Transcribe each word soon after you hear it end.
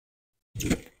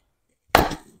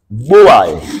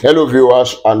Boy, hello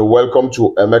viewers and welcome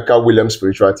to Emeka Williams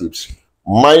Spiritual Tips.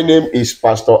 My name is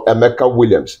Pastor Emeka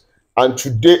Williams and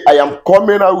today I am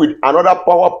coming out with another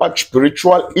power pack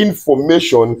spiritual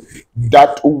information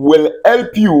that will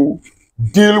help you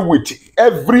deal with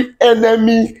every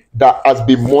enemy that has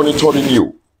been monitoring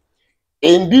you.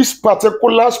 In this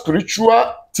particular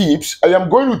spiritual tips, I am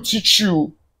going to teach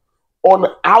you on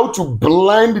how to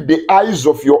blind the eyes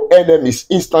of your enemies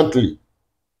instantly.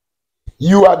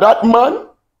 You are that man,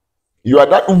 you are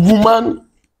that woman,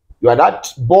 you are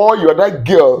that boy, you are that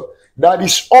girl that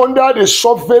is under the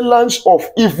surveillance of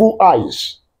evil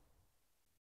eyes.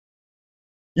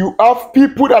 You have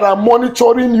people that are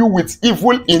monitoring you with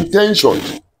evil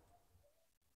intentions.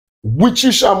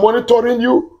 Witches are monitoring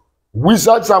you,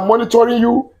 wizards are monitoring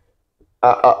you,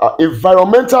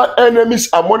 environmental enemies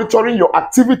are monitoring your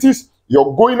activities.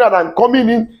 You're going out and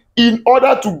coming in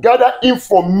order to gather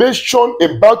information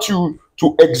about you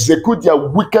to execute their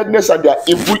wickedness and their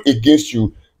evil against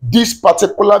you. This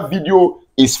particular video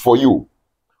is for you.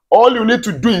 All you need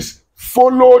to do is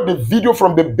follow the video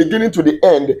from the beginning to the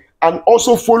end and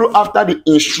also follow after the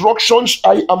instructions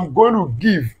I am going to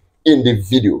give in the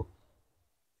video.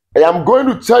 I am going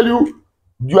to tell you,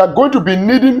 you are going to be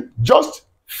needing just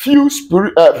few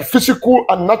physical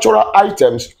and natural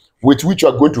items with which you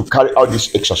are going to carry out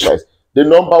this exercise. The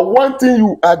number one thing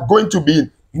you are going to be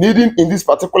needing in this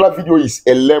particular video is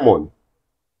a lemon.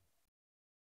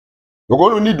 You're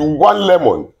going to need one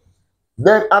lemon.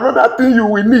 Then another thing you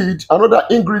will need, another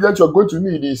ingredient you're going to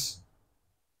need is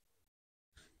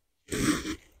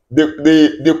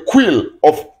the quill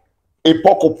of a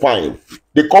porcupine.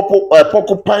 The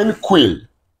porcupine quill.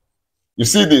 You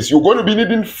see this? You're going to be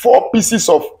needing 4 pieces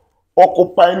of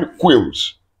porcupine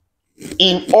quills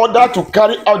in order to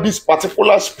carry out this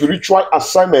particular spiritual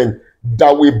assignment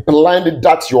that will blind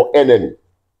that your enemy.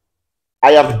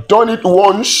 I have done it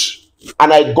once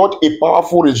and I got a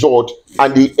powerful result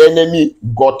and the enemy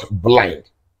got blind.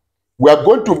 We are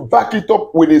going to back it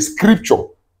up with a scripture.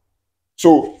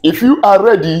 So if you are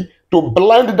ready to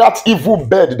blind that evil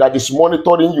bird that is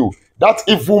monitoring you, that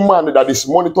evil man that is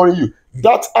monitoring you,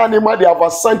 that animal they have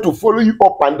assigned to follow you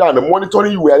up and down and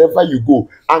monitoring you wherever you go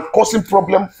and causing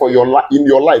problem for your in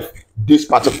your life, this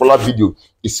particular video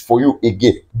is for you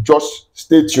again. Just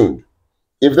stay tuned.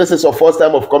 If this is your first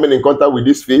time of coming in contact with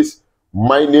this face,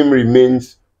 my name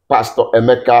remains Pastor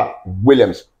Emeka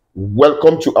Williams.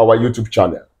 Welcome to our YouTube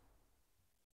channel.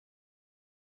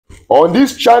 On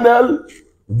this channel,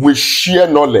 we share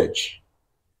knowledge,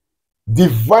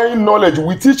 divine knowledge.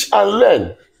 We teach and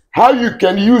learn how you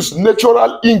can use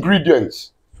natural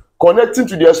ingredients connecting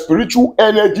to their spiritual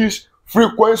energies,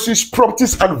 frequencies,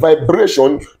 properties, and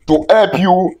vibration to help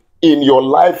you in your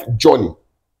life journey.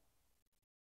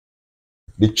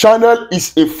 The channel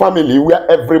is a family where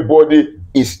everybody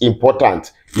is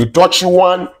important. You touch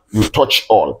one, you touch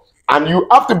all. And you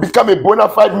have to become a bona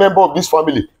fide member of this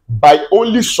family by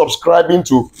only subscribing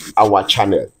to our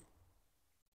channel.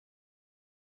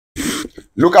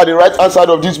 Look at the right hand side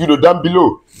of this video down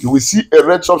below. You will see a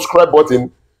red subscribe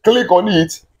button. Click on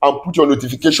it and put your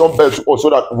notification bell on so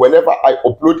that whenever I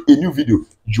upload a new video,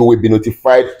 you will be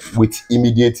notified with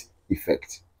immediate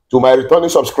effect. To my returning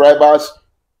subscribers,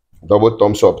 double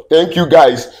thumbs up. Thank you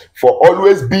guys for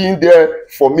always being there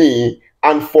for me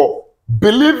and for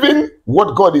believing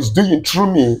what God is doing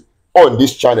through me on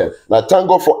this channel. Now, thank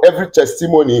God for every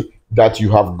testimony that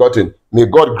you have gotten. May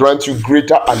God grant you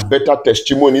greater and better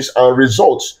testimonies and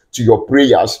results to your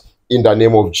prayers in the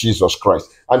name of Jesus Christ.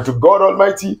 And to God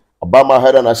Almighty, I bow my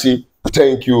head and I say,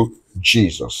 thank you,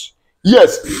 Jesus.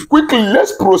 Yes, quickly,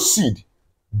 let's proceed.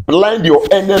 Blind your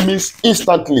enemies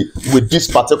instantly with this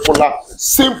particular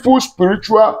simple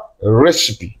spiritual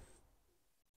recipe.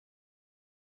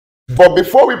 But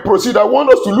before we proceed, I want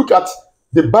us to look at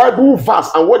the Bible verse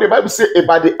and what the Bible says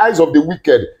about the eyes of the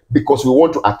wicked, because we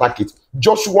want to attack it.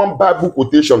 Just one Bible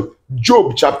quotation,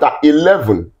 Job chapter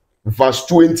 11, verse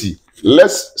 20.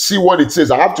 Let's see what it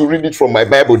says. I have to read it from my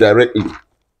Bible directly.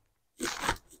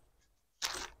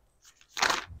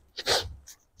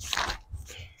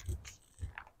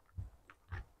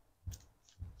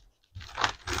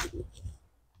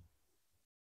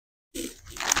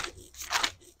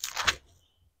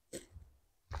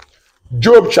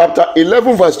 Job chapter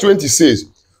 11 verse 20 says,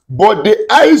 but the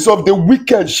eyes of the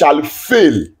wicked shall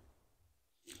fail,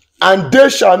 and they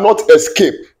shall not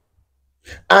escape,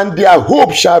 and their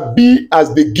hope shall be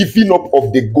as the giving up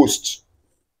of the ghost.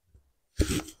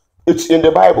 It's in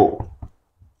the Bible.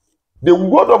 The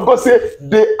word of God says,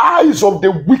 the eyes of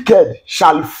the wicked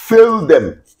shall fail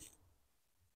them.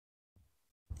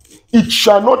 it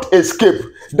shall not escape.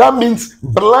 That means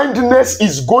blindness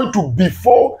is going to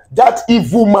befall that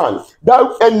evil man,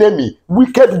 that enemy,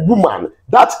 wicked woman,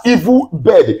 that evil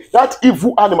bird, that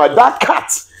evil animal, that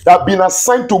cat that have been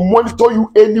assigned to monitor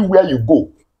you anywhere you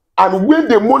go. And when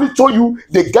they monitor you,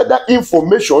 they gather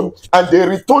information and they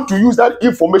return to use that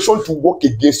information to work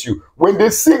against you. When they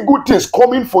see good things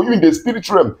coming for you in the spirit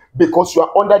realm, because you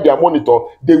are under their monitor,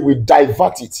 they will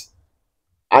divert it.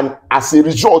 And as a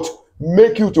result,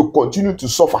 make you to continue to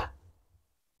suffer.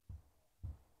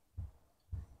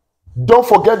 Don't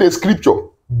forget the scripture,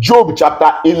 Job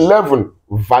chapter 11,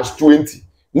 verse 20.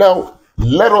 Now,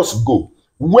 let us go.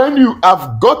 When you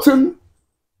have gotten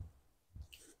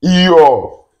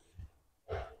your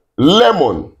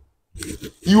lemon,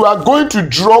 you are going to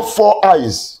draw 4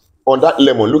 eyes on that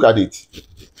lemon. Look at it.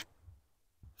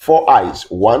 4 eyes.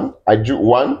 I drew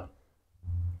 1,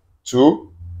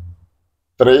 2,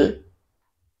 3,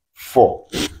 4.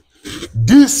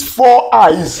 These 4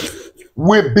 eyes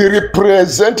will be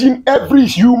representing every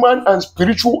human and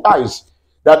spiritual eyes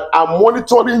that are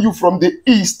monitoring you from the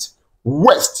east,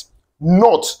 west,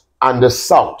 north, and the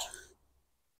south.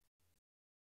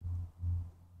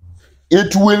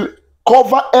 It will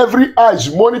cover every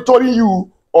eyes monitoring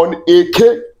you on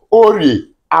Eke,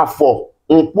 Ori, Afo,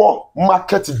 Nkwo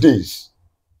market days.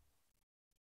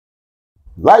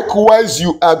 Likewise,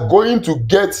 you are going to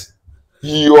get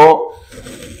your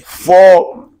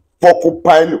 4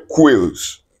 porcupine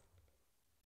quills.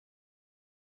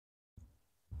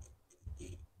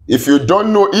 If you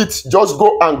don't know it, just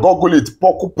go and Google it,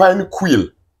 porcupine quill.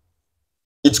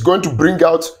 It's going to bring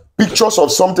out pictures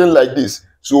of something like this.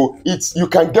 So you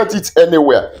can get it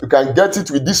anywhere. You can get it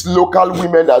with these local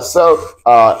women that sell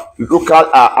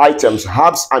local items,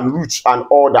 herbs and roots and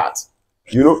all that.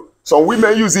 You know, some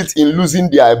women use it in losing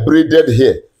their braided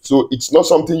hair. So it's not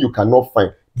something you cannot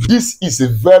find. This is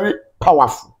very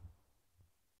powerful.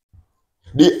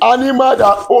 The animal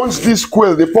that owns this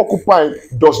quill, the porcupine,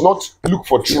 does not look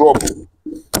for trouble.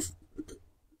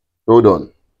 Hold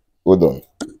on.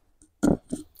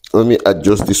 Let me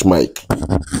adjust this mic.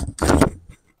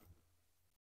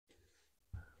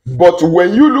 But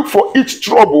when you look for each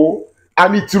trouble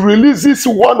and it releases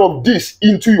one of these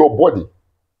into your body,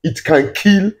 it can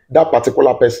kill that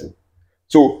particular person.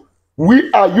 So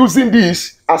we are using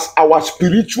this as our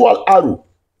spiritual arrow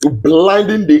to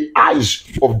blinding the eyes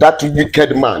of that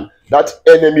wicked man, that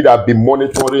enemy that have been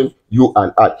monitoring you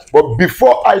and I. But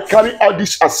before I carry out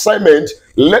this assignment,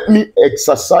 let me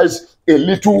exercise a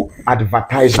little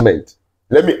advertisement.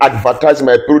 Let me advertise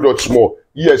my products more.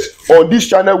 Yes, on this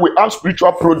channel, we have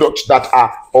spiritual products that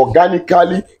are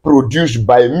organically produced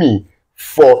by me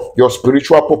for your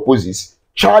spiritual purposes,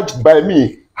 charged by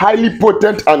me, highly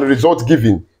potent and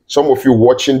result-giving. Some of you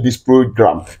watching this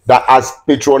program that has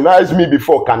patronized me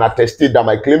before can attest that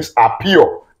my claims are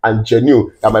pure and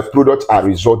genuine, that my products are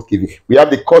result-giving. We have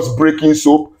the course-breaking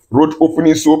soap, road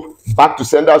opening soap, back to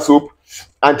sender soap,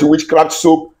 anti-witchcraft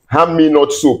soap, hand me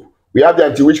not soap. We have the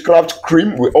anti-witchcraft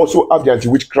cream. We also have the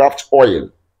anti-witchcraft oil.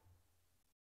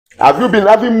 Have you been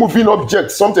having moving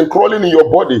objects, something crawling in your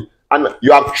body, and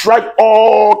you have tried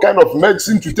all kind of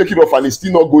medicine to take it off and it's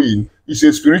still not going? It's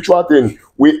a spiritual thing.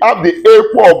 We have the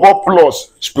Equal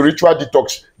Plus spiritual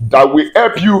detox that will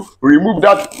help you remove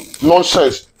that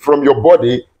nonsense from your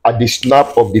body at the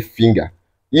snap of the finger.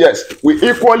 Yes, we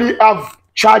equally have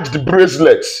charged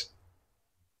bracelets.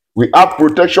 We have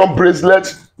protection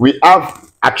bracelets. We have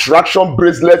attraction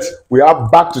bracelets. We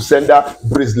have back to sender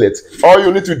bracelets. All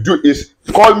you need to do is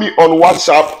call me on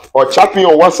WhatsApp or chat me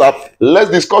on WhatsApp.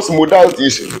 Let's discuss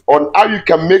modalities on how you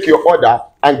can make your order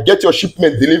and get your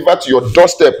shipment delivered to your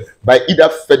doorstep by either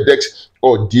FedEx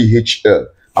or DHL.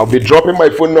 I'll be dropping my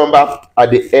phone number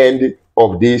at the end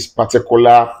of this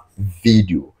particular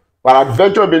video.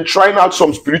 Peradventure, I've been trying out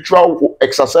some spiritual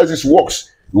exercises works.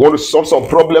 You want to solve some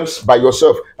problems by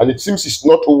yourself and it seems it's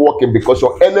not working because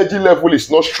your energy level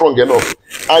is not strong enough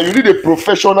and you need a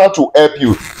professional to help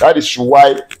you. That is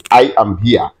why I am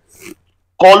here.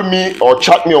 Call me or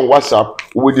chat me on WhatsApp.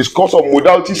 We'll discuss some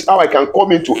modalities how I can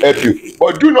come in to help you.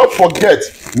 But do not forget,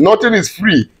 nothing is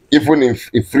free, even in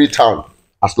a free town,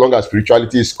 as long as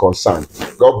spirituality is concerned.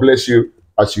 God bless you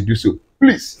as you do so.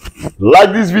 Please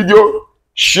like this video,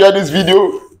 share this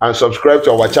video, and subscribe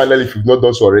to our channel if you've not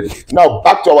done so already. Now,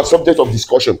 back to our subject of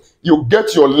discussion. You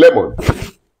get your lemon.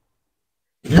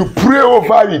 You pray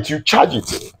over it. You charge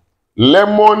it.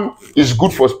 Lemon is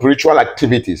good for spiritual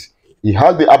activities. It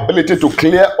has the ability to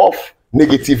clear off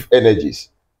negative energies.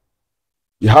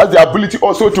 It has the ability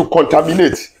also to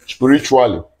contaminate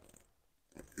spiritually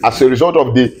as a result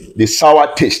of the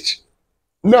sour taste.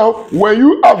 Now, when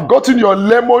you have gotten your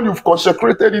lemon, you've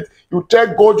consecrated it, you tell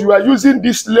God you are using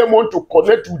this lemon to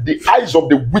connect with the eyes of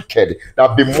the wicked that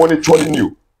have been monitoring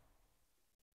you.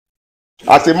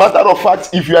 As a matter of fact,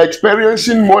 if you are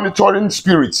experiencing monitoring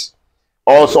spirits,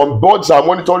 or some birds are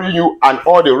monitoring you and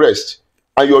all the rest,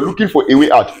 and you're looking for a way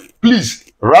out,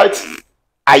 please write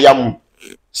 "I am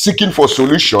seeking for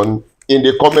solution" in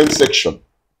the comment section.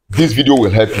 This video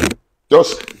will help you.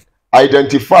 Just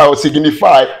identify or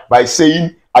signify by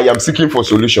saying "I am seeking for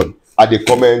solution" at the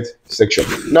comment section.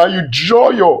 Now you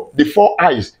draw the 4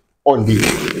 eyes on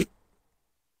the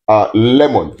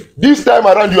lemon. This time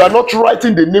around, you are not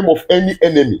writing the name of any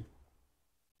enemy.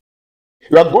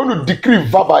 You are going to decree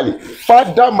verbally,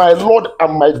 "Father, my Lord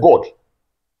and my God,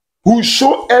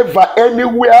 whosoever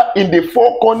anywhere in the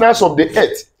 4 corners of the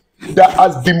earth that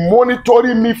has been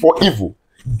monitoring me for evil,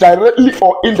 directly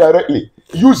or indirectly,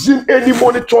 using any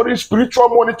monitoring, spiritual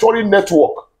monitoring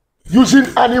network, using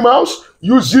animals,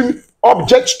 using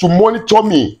objects to monitor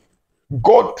me,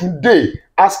 God, today,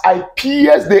 as I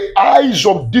pierce the eyes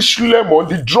of this lemon,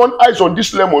 the drawn eyes on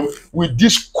this lemon with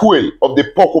this quill of the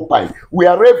porcupine,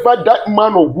 wherever that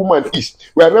man or woman is,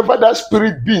 wherever that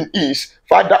spirit being is,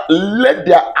 Father, let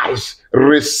their eyes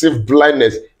receive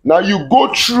blindness." Now you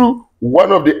go through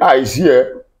one of the eyes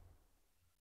here,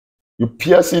 you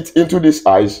pierce it into these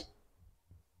eyes,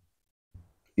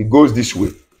 it goes this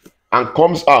way and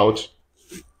comes out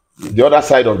the other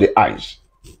side of the eyes.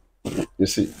 You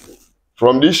see,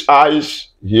 from these eyes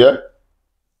here,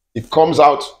 it comes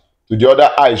out to the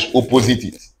other eyes opposite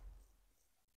it.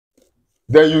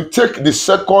 Then you take the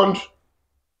second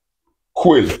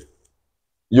quill,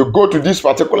 you go to this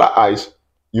particular eyes,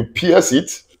 you pierce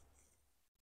it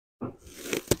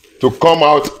to come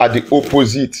out at the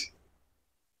opposite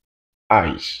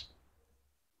eyes.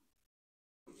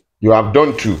 You have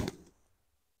done 2.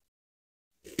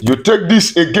 You take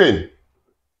this again.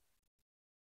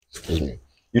 Excuse me.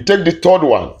 You take the third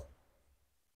one.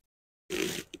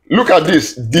 Look at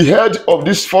this. The head of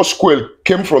this first quill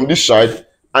came from this side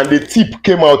and the tip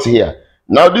came out here.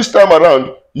 Now this time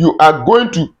around, you are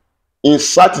going to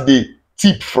insert the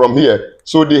tip from here.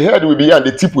 So the head will be here and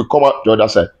the tip will come out the other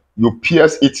side. You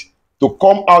pierce it to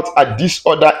come out at this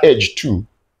other edge too.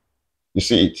 You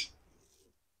see it?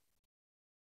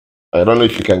 I don't know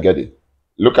if you can get it.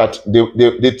 Look at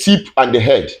the tip and the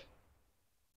head.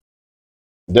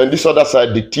 Then this other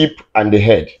side, the tip and the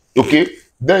head. Okay?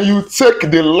 Then you take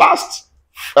the last,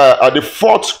 the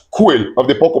 4th quill of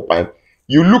the porcupine.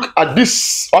 You look at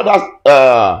this other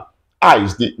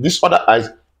eyes, this other eyes.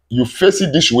 You face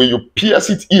it this way. You pierce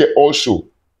it here also.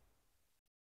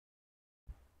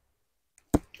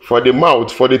 For the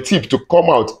mouth, for the tip to come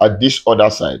out at this other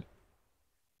side.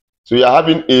 So you are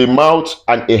having a mouth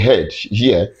and a head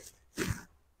here.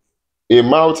 A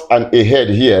mouth and a head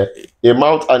here. A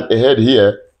mouth and a head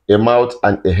here. A mouth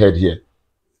and a head here.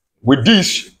 With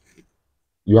this,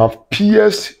 you have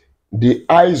pierced the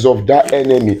eyes of that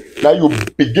enemy. Now you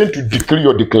begin to decree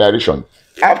your declaration.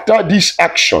 After this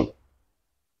action,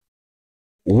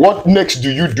 what next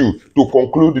do you do to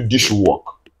conclude this work?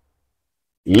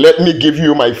 Let me give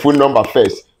you my phone number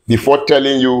first before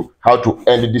telling you how to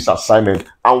end this assignment,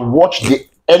 and watch the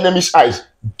enemy's eyes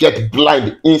get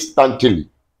blind instantly.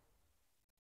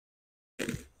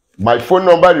 My phone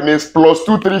number remains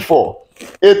 +234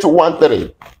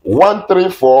 813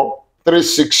 134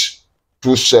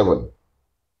 3627.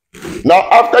 Now,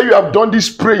 after you have done this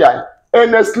prayer,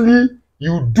 earnestly,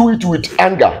 you do it with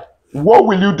anger. What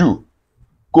will you do?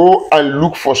 Go and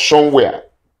look for somewhere.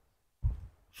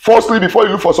 Firstly, before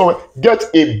you look for somewhere, get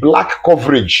a black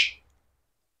coverage,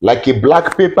 like a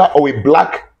black paper or a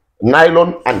black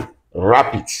nylon, and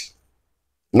wrap it.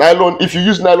 Nylon, if you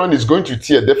use nylon, it's going to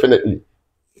tear, definitely.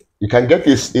 You can get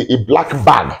a black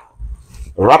bag,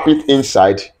 wrap it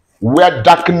inside, where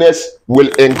darkness will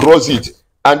engross it.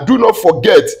 And do not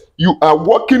forget, you are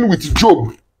working with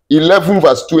Job 11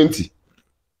 verse 20.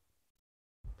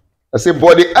 I say,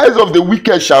 "But the eyes of the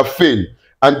wicked shall fail,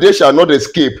 and they shall not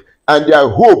escape, and their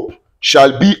hope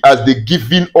shall be as the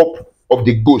giving up of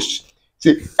the ghost."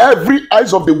 See, every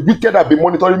eyes of the wicked have been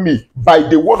monitoring me by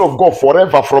the word of God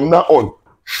forever from now on.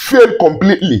 Fail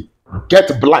completely,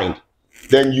 get blind.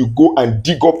 Then you go and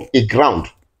dig up a ground,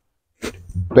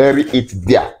 bury it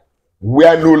there,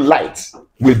 where no light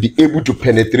will be able to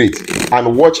penetrate,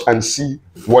 and watch and see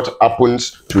what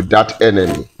happens to that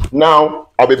enemy. Now,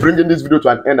 I'll be bringing this video to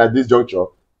an end at this juncture.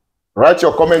 Write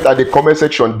your comment at the comment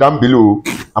section down below.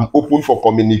 I'm open for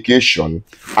communication,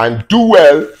 and do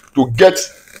well to get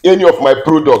any of my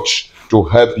products to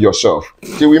help yourself.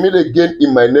 Till we meet again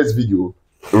in my next video,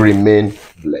 remain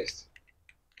blessed.